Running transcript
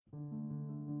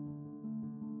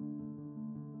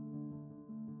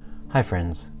Hi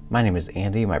friends, my name is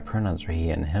Andy, my pronouns are he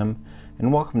and him,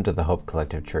 and welcome to the Hope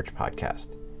Collective Church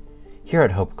podcast. Here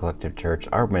at Hope Collective Church,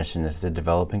 our mission is to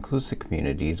develop inclusive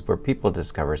communities where people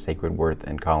discover sacred worth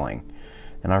and calling,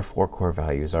 and our 4 core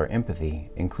values are empathy,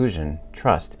 inclusion,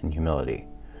 trust, and humility.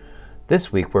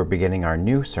 This week we're beginning our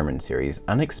new sermon series,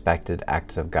 Unexpected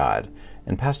Acts of God,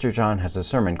 and Pastor John has a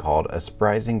sermon called A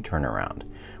Surprising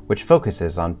Turnaround, which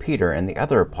focuses on Peter and the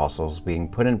other apostles being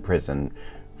put in prison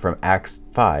from Acts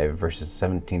 5, verses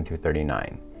 17 through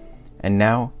 39. And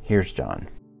now, here's John.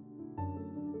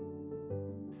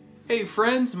 Hey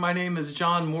friends, my name is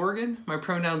John Morgan. My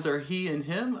pronouns are he and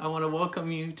him. I want to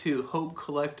welcome you to Hope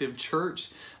Collective Church.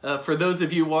 For those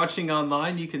of you watching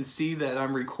online, you can see that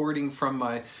I'm recording from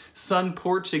my sun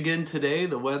porch again today.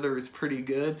 The weather is pretty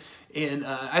good. And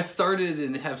I started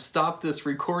and have stopped this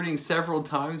recording several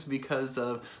times because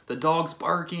of the dogs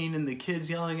barking and the kids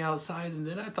yelling outside. And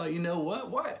then I thought, you know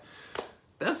what?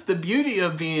 That's the beauty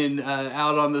of being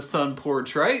out on the sun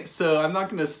porch, right? So I'm not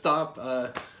going to stop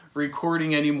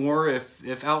recording anymore.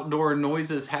 If outdoor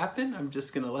noises happen, I'm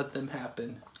just going to let them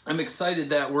happen. I'm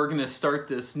excited that we're going to start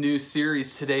this new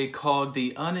series today called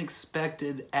The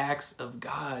Unexpected Acts of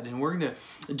God. And we're going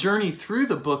to journey through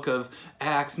the book of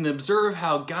Acts and observe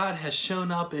how God has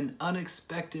shown up in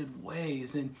unexpected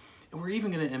ways. And we're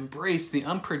even going to embrace the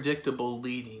unpredictable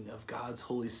leading of God's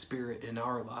Holy Spirit in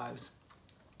our lives.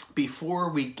 Before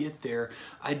we get there,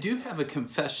 I do have a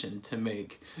confession to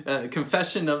make.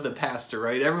 Confession of the pastor,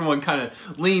 right? Everyone kind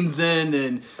of leans in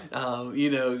and,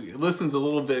 listens a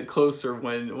little bit closer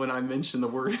when I mention the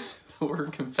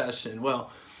word confession.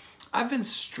 Well, I've been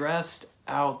stressed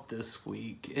out this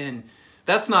week, and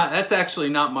that's actually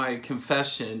not my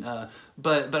confession.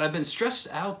 But I've been stressed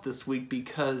out this week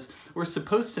because we're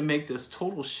supposed to make this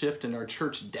total shift in our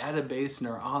church database and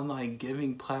our online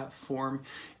giving platform,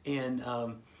 and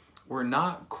we're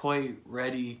not quite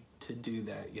ready to do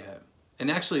that yet. And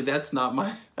actually, that's not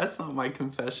my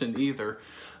confession either.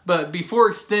 But before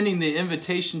extending the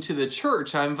invitation to the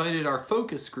church, I invited our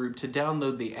focus group to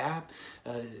download the app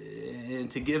and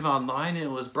to give online. And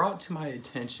it was brought to my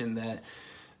attention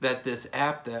that this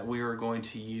app that we are going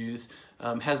to use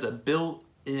has a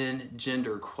built-in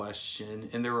gender question,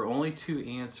 and there were only 2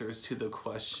 answers to the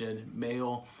question,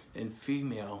 male and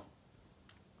female.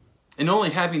 And only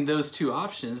having those 2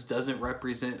 options doesn't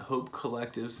represent Hope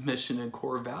Collective's mission and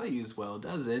core values well,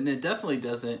 does it? And it definitely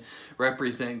doesn't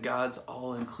represent God's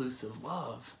all-inclusive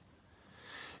love.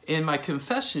 And my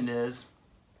confession is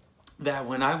that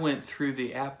when I went through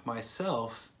the app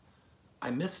myself,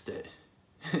 I missed it.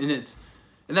 And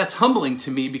that's humbling to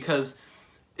me because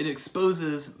it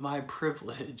exposes my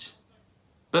privilege.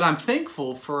 But I'm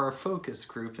thankful for our focus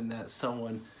group and that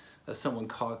someone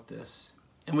caught this.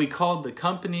 And we called the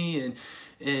company,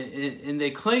 and they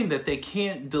claim that they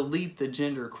can't delete the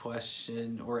gender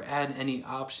question or add any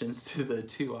options to the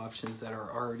 2 options that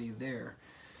are already there.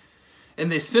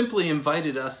 And they simply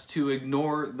invited us to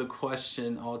ignore the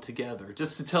question altogether,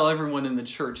 just to tell everyone in the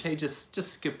church, hey, just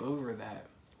skip over that.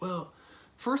 Well,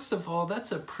 first of all,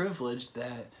 that's a privilege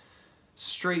that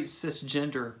straight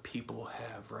cisgender people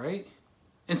have, right?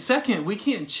 And second, we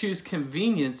can't choose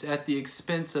convenience at the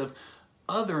expense of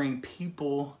othering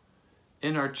people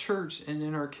in our church and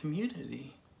in our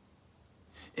community.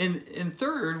 And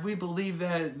third, we believe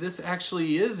that this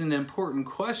actually is an important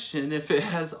question if it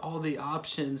has all the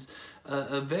options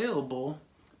available,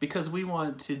 because we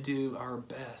want to do our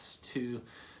best to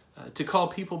call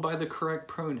people by the correct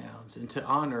pronouns and to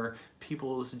honor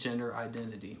people's gender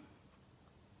identity.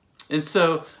 And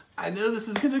so I know this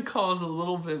is going to cause a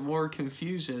little bit more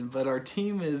confusion, but our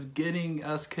team is getting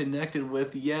us connected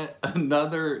with yet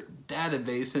another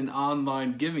database and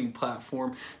online giving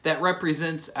platform that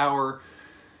represents our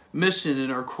mission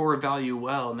and our core value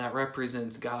well, and that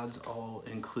represents God's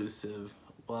all-inclusive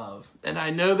love. And I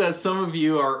know that some of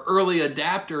you are early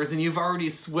adapters and you've already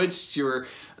switched your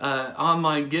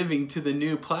online giving to the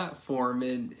new platform,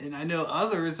 and I know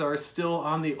others are still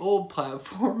on the old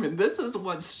platform. And this is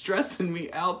what's stressing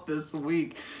me out this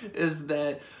week, is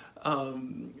that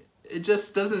it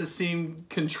just doesn't seem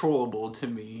controllable to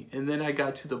me. And then I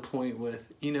got to the point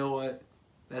with, you know what,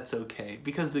 that's okay,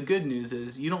 because the good news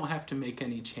is you don't have to make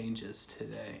any changes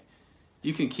today.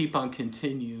 You can keep on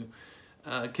continuing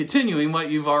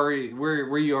what you've already,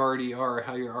 where you already are,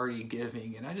 how you're already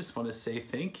giving. And I just want to say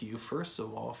thank you, first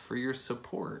of all, for your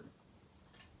support.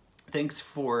 Thanks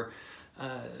for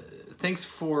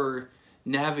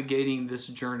navigating this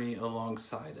journey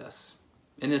alongside us.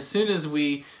 And as soon as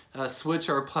we switch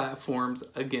our platforms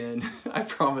again, I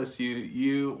promise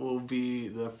you will be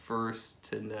the first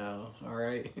to know. All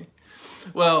right.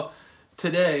 Well,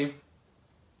 today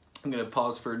I'm going to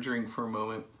pause for a drink for a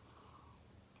moment.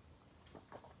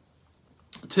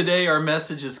 Today our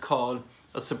message is called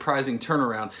A Surprising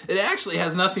Turnaround. It actually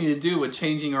has nothing to do with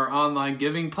changing our online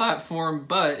giving platform,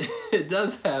 but it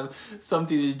does have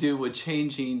something to do with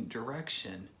changing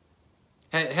direction.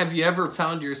 Have you ever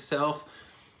found yourself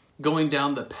going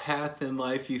down the path in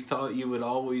life you thought you would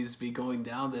always be going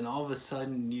down, then all of a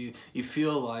sudden you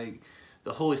feel like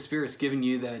the Holy Spirit's giving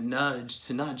you that nudge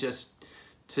to not just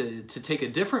to take a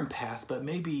different path, but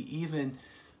maybe even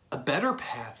a better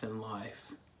path in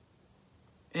life.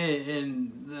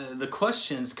 And the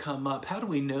questions come up, how do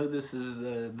we know this is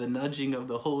the nudging of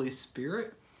the Holy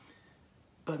Spirit?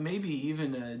 But maybe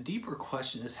even a deeper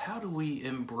question is, how do we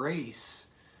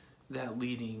embrace that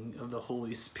leading of the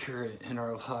Holy Spirit in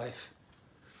our life?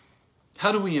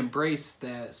 How do we embrace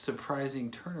that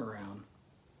surprising turnaround?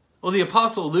 Well, the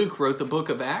Apostle Luke wrote the book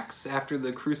of Acts after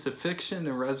the crucifixion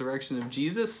and resurrection of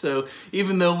Jesus. So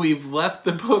even though we've left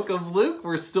the book of Luke,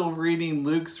 we're still reading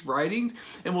Luke's writings.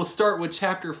 And we'll start with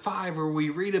chapter 5, where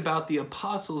we read about the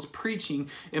apostles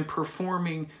preaching and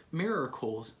performing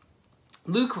miracles.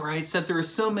 Luke writes that there are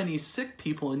so many sick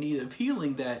people in need of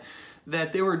healing that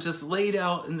they were just laid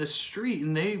out in the street,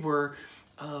 and they were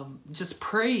just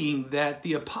praying that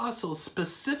the apostles,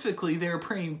 specifically they were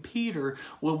praying Peter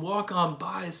would walk on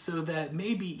by so that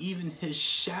maybe even his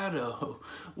shadow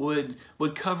would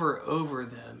cover over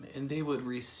them and they would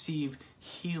receive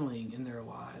healing in their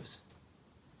lives.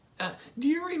 Do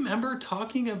you remember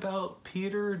talking about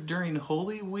Peter during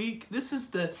Holy Week? This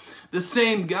is the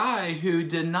same guy who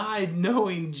denied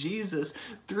knowing Jesus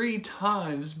 3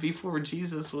 times before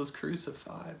Jesus was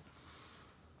crucified.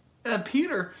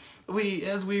 Peter,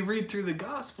 as we read through the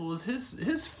Gospels,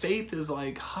 his faith is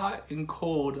like hot and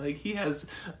cold. Like he has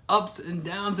ups and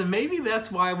downs, and maybe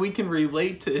that's why we can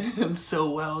relate to him so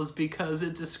well, is because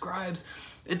it describes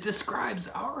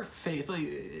our faith. Like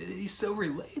he's so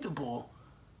relatable.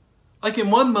 Like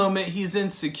in one moment, he's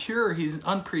insecure, he's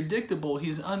unpredictable,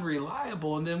 he's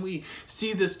unreliable. And then we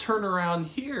see this turnaround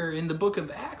here in the book of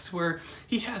Acts where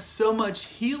he has so much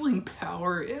healing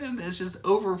power in him that's just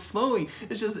overflowing.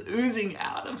 It's just oozing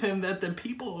out of him that the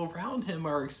people around him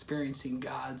are experiencing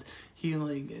God's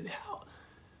healing. And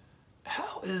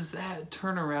how is that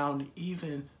turnaround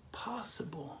even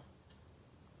possible?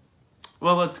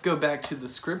 Well, let's go back to the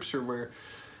scripture where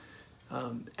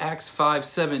Acts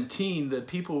 5:17, the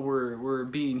people were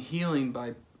being healed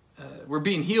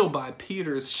by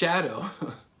Peter's shadow.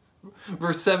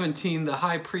 Verse 17, the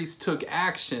high priest took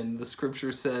action, the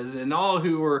scripture says, and all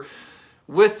who were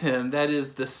with him, that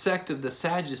is the sect of the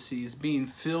Sadducees, being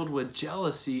filled with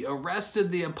jealousy,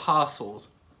 arrested the apostles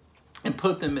and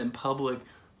put them in public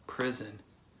prison.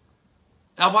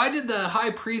 Now, why did the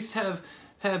high priest have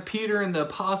Peter and the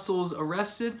apostles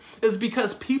arrested? Is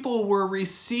because people were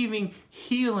receiving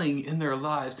healing in their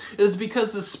lives. It is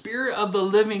because the Spirit of the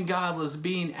living God was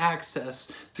being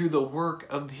accessed through the work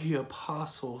of the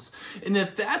apostles. And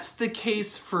if that's the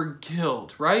case for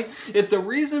guilt, right? If the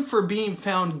reason for being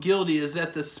found guilty is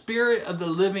that the Spirit of the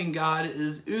living God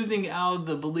is oozing out of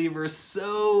the believers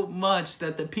so much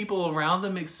that the people around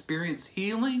them experience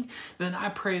healing, then I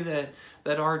pray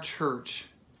that our church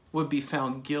would be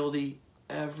found guilty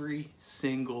every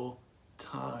single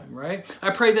time, right?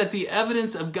 I pray that the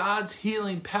evidence of God's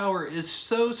healing power is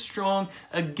so strong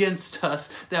against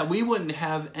us that we wouldn't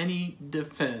have any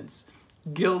defense.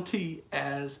 Guilty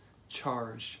as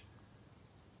charged.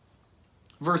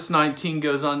 Verse 19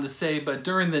 goes on to say, but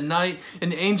during the night,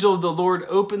 an angel of the Lord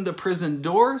opened the prison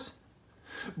doors,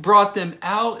 brought them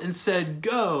out and said,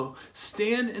 go,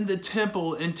 stand in the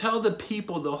temple and tell the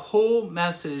people the whole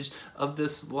message of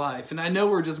this life. And I know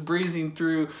we're just breezing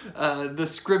through the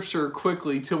scripture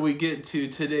quickly till we get to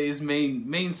today's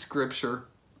main scripture.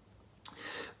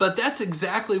 But that's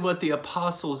exactly what the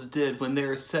apostles did when they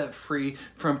were set free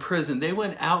from prison. They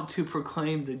went out to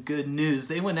proclaim the good news.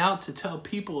 They went out to tell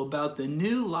people about the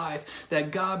new life that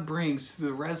God brings through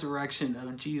the resurrection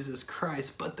of Jesus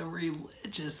Christ. But the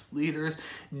religious leaders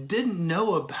didn't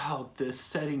know about this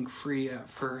setting free at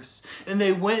first. And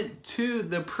they went to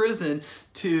the prison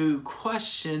to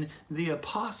question the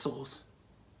apostles.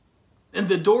 And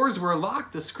the doors were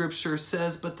locked, the scripture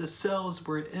says, but the cells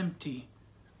were empty.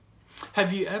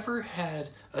 Have you ever had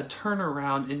a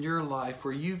turnaround in your life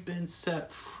where you've been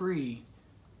set free,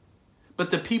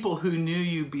 but the people who knew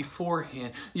you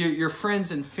beforehand, your friends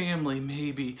and family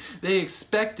maybe, they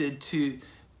expected to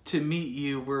meet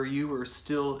you where you were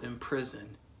still in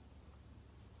prison?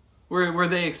 where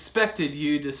they expected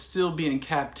you to still be in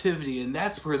captivity, and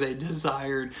that's where they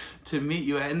desired to meet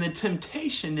you at. And the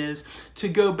temptation is to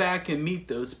go back and meet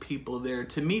those people there,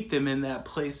 to meet them in that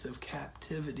place of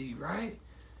captivity, right?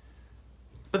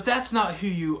 But that's not who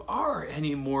you are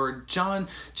anymore. John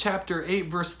chapter 8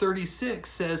 verse 36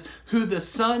 says, "Who the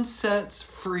Son sets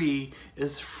free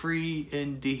is free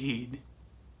indeed."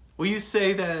 Will you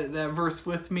say that verse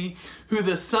with me? Who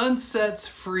the Son sets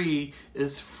free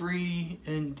is free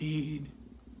indeed.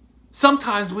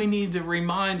 Sometimes we need to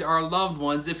remind our loved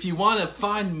ones, if you want to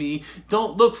find me,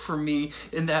 don't look for me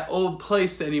in that old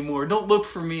place anymore. Don't look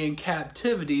for me in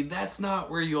captivity. That's not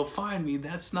where you'll find me.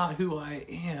 That's not who I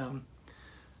am.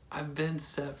 I've been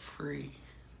set free.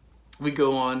 We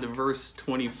go on to verse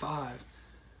 25.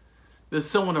 Then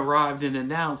someone arrived and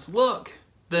announced, "Look,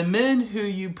 the men who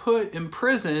you put in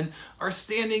prison are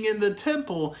standing in the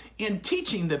temple and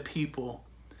teaching the people."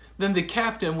 Then the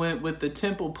captain went with the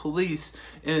temple police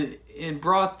and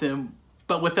brought them,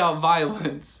 but without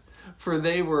violence, for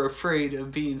they were afraid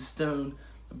of being stoned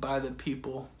by the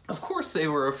people. Of course they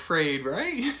were afraid,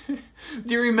 right?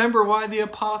 Do you remember why the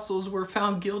apostles were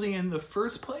found guilty in the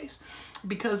first place?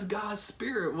 Because God's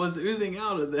Spirit was oozing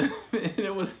out of them, and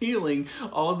it was healing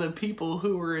all the people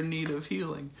who were in need of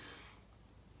healing.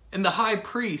 And the high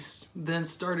priest then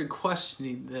started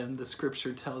questioning them, the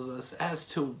scripture tells us, as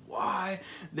to why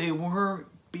they weren't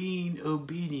being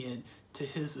obedient to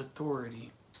his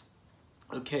authority.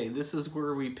 Okay, this is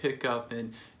where we pick up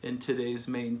in today's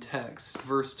main text,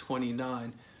 verse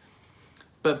 29.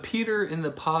 But Peter and the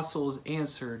apostles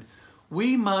answered,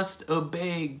 "We must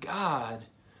obey God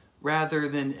rather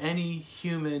than any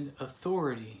human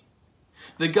authority.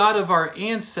 The God of our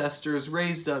ancestors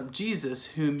raised up Jesus,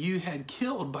 whom you had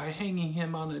killed by hanging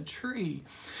him on a tree.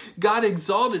 God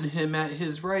exalted him at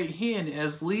his right hand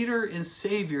as leader and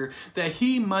savior, that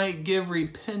he might give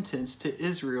repentance to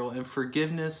Israel and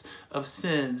forgiveness of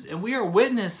sins. And we are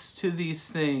witness to these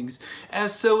things,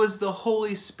 as so is the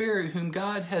Holy Spirit, whom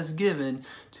God has given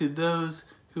to those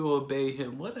who obey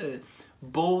him." What a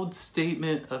bold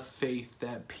statement of faith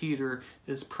that Peter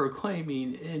is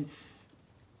proclaiming. And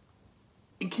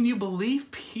can you believe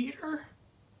Peter?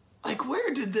 Like,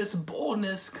 where did this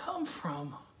boldness come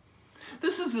from?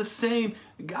 This is the same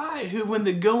guy who, when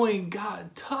the going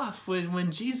got tough,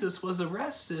 when Jesus was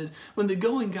arrested, when the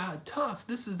going got tough,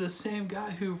 this is the same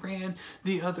guy who ran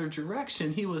the other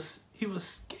direction. He was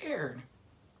scared.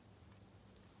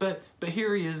 But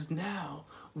here he is now,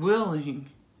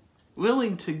 willing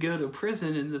to go to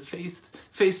prison and to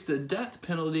face the death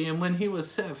penalty. And when he was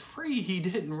set free, he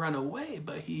didn't run away,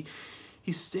 but he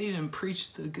stayed and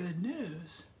preached the good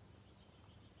news.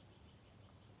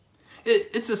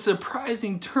 It's a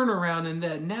surprising turnaround in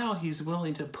that now he's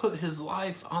willing to put his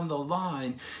life on the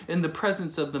line in the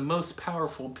presence of the most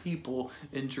powerful people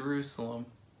in Jerusalem.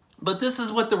 But this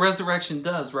is what the resurrection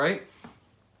does, right?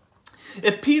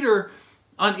 If Peter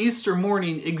on Easter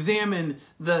morning examined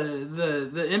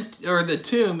the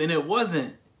tomb and it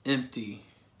wasn't empty,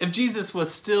 if Jesus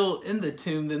was still in the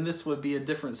tomb, then this would be a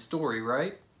different story,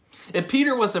 right? If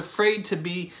Peter was afraid to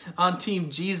be on Team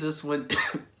Jesus when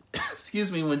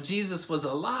when Jesus was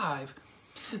alive,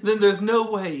 then there's no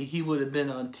way he would have been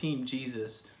on Team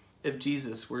Jesus if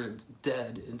Jesus were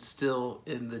dead and still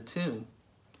in the tomb.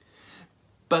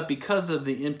 But because of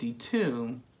the empty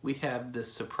tomb, we have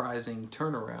this surprising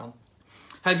turnaround.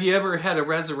 Have you ever had a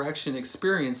resurrection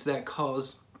experience that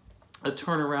caused a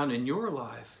turnaround in your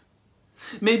life?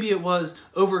 Maybe it was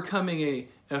overcoming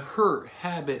a hurt,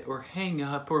 habit, or hang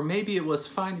up, or maybe it was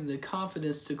finding the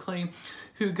confidence to claim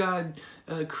who God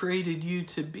created you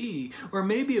to be, or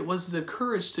maybe it was the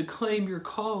courage to claim your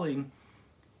calling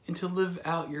and to live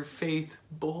out your faith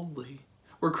boldly.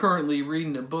 We're currently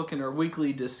reading a book in our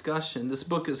weekly discussion. This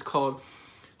book is called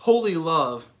Holy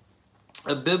Love,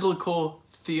 a Biblical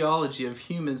Theology of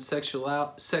Human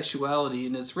Sexuality,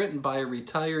 and it's written by a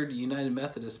retired United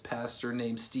Methodist pastor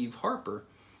named Steve Harper.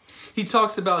 He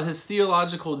talks about his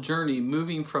theological journey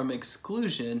moving from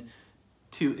exclusion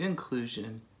to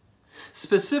inclusion.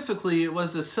 Specifically, it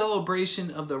was the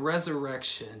celebration of the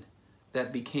resurrection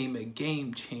that became a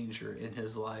game changer in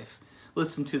his life.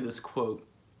 Listen to this quote.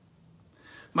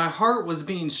 "My heart was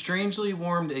being strangely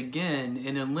warmed again,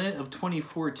 and in Lent of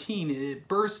 2014, it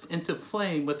burst into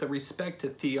flame with respect to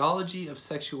theology of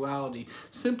sexuality.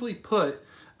 Simply put,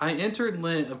 I entered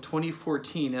Lent of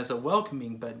 2014 as a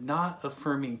welcoming but not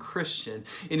affirming Christian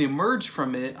and emerged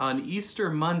from it on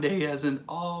Easter Monday as an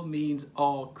all means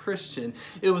all Christian.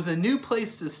 It was a new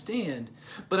place to stand,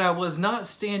 but I was not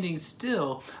standing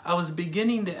still. I was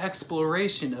beginning the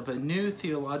exploration of a new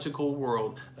theological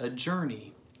world, a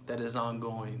journey that is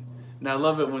ongoing." And I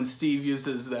love it when Steve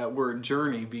uses that word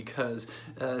journey, because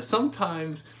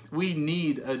sometimes we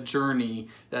need a journey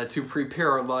to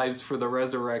prepare our lives for the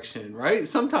resurrection, right?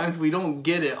 Sometimes we don't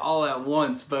get it all at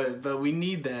once, but we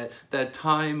need that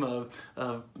time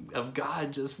of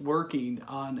God just working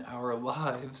on our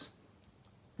lives.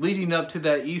 Leading up to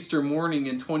that Easter morning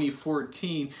in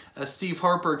 2014, Steve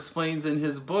Harper explains in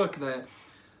his book that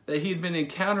he'd been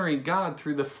encountering God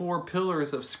through the 4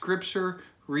 pillars of Scripture,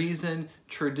 reason,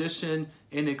 tradition,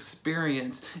 and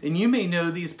experience. And you may know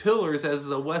these pillars as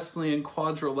the Wesleyan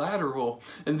quadrilateral.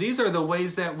 And these are the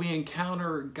ways that we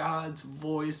encounter God's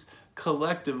voice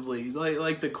collectively.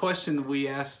 Like the question we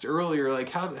asked earlier, like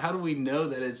how do we know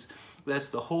that that's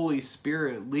the Holy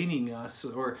Spirit leading us?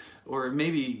 Or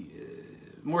maybe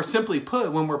more simply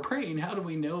put, when we're praying, how do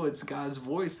we know it's God's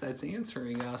voice that's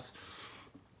answering us?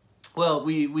 Well,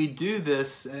 we do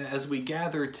this as we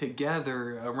gather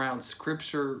together around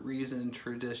Scripture, reason,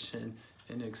 tradition,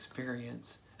 and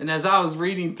experience. And as I was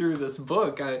reading through this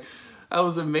book, I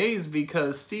was amazed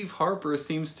because Steve Harper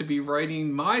seems to be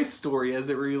writing my story as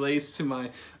it relates to my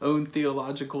own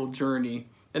theological journey.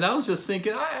 And I was just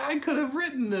thinking, I could have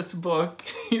written this book.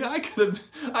 I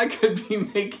could be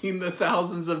making the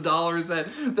thousands of dollars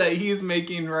that he's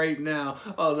making right now.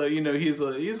 Although, he's a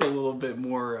little bit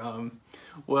more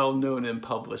well-known and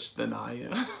published than I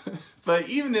am. But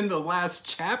even in the last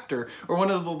chapter, or one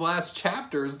of the last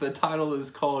chapters, the title is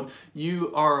called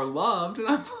 "You Are Loved," and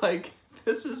I'm like,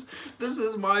 this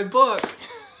is my book.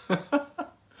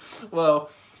 Well,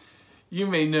 you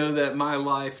may know that my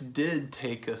life did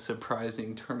take a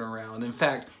surprising turnaround. In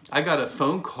fact, I got a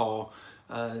phone call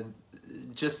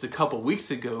just a couple weeks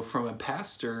ago from a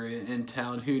pastor in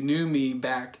town who knew me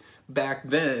back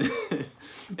then.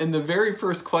 And the very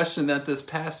first question that this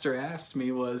pastor asked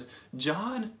me was,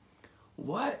 "John,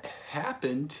 what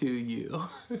happened to you?"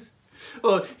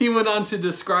 Well, he went on to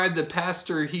describe the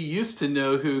pastor he used to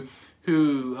know who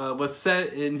was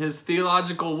set in his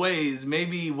theological ways,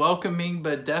 maybe welcoming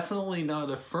but definitely not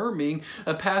affirming,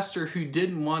 a pastor who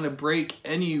didn't want to break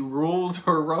any rules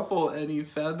or ruffle any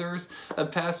feathers, a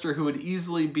pastor who would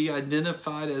easily be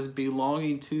identified as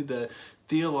belonging to the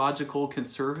theological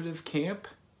conservative camp.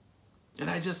 And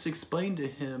I just explained to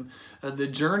him the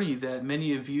journey that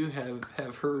many of you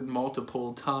have heard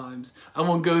multiple times. I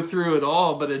won't go through it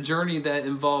all, but a journey that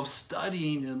involves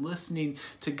studying and listening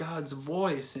to God's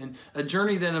voice, and a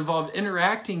journey that involved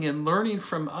interacting and learning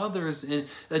from others, and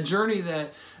a journey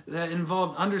that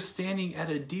involved understanding at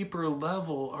a deeper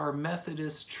level our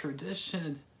Methodist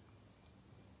tradition.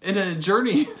 In a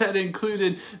journey that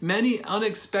included many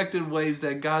unexpected ways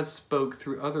that God spoke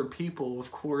through other people.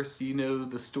 Of course, you know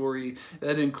the story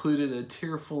that included a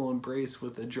tearful embrace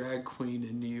with a drag queen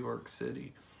in New York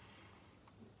City.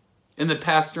 And the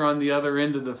pastor on the other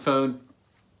end of the phone,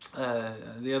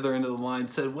 the other end of the line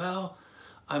said, "Well,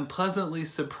 I'm pleasantly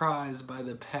surprised by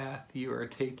the path you are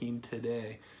taking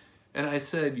today." And I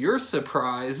said, "You're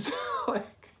surprised?"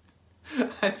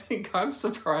 I think I'm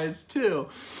surprised too.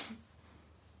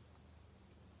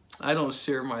 I don't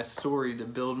share my story to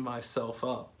build myself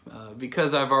up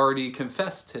because I've already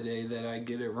confessed today that I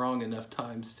get it wrong enough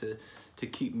times to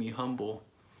keep me humble.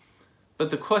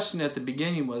 But the question at the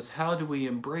beginning was, how do we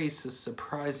embrace this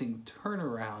surprising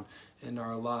turnaround in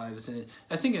our lives? And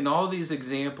I think in all these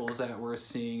examples that we're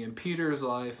seeing in Peter's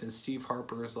life and Steve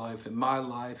Harper's life and my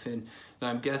life, and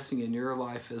I'm guessing in your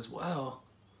life as well,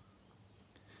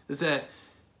 is that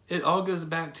it all goes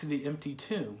back to the empty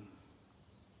tomb.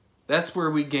 That's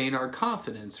where we gain our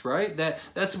confidence, right?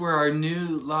 That's where our new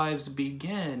lives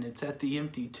begin. It's at the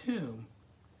empty tomb.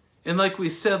 And like we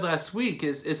said last week,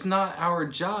 it's not our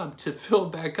job to fill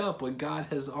back up what God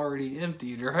has already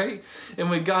emptied, right? And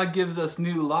when God gives us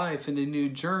new life and a new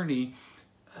journey,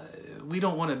 we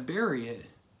don't want to bury it,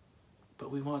 but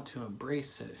we want to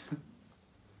embrace it.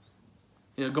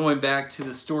 Going back to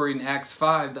the story in Acts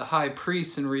 5, the high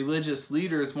priests and religious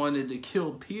leaders wanted to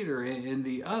kill Peter and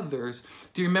the others.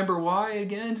 Do you remember why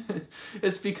again?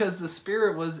 It's because the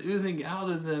Spirit was oozing out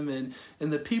of them and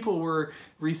the people were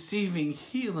receiving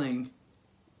healing.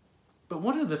 But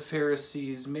one of the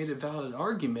Pharisees made a valid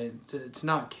argument to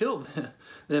not kill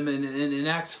them. And in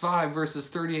Acts 5, verses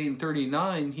 38 and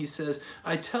 39, he says,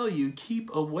 "I tell you,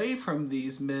 keep away from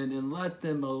these men and let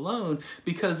them alone,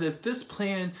 because if this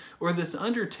plan or this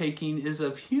undertaking is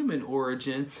of human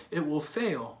origin, it will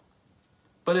fail.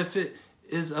 But if it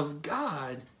is of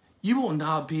God, you will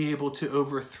not be able to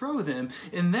overthrow them.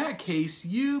 In that case,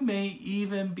 you may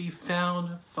even be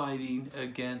found fighting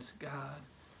against God."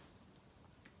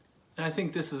 And I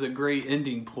think this is a great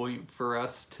ending point for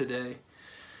us today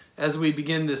as we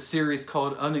begin this series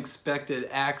called Unexpected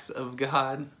Acts of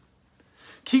God.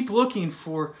 Keep looking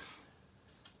for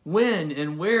when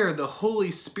and where the Holy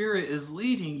Spirit is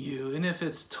leading you. And if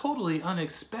it's totally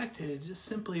unexpected, just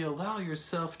simply allow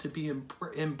yourself to be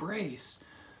embraced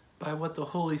by what the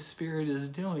Holy Spirit is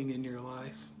doing in your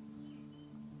life.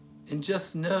 And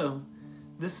just know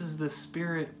this is the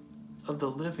Spirit of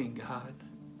the living God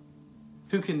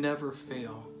who can never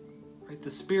fail. Right?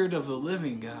 The Spirit of the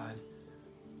living God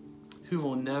who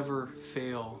will never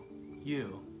fail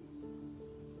you.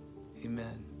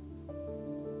 Amen.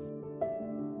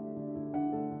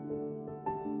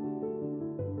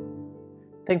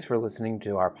 Thanks for listening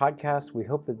to our podcast. We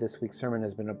hope that this week's sermon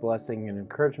has been a blessing and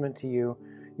encouragement to you.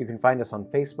 You can find us on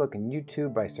Facebook and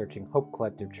YouTube by searching Hope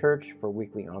Collective Church for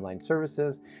weekly online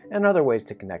services and other ways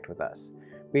to connect with us.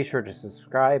 Be sure to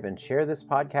subscribe and share this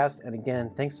podcast. And again,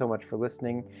 thanks so much for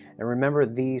listening. And remember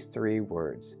these 3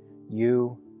 words: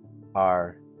 you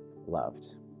are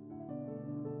loved.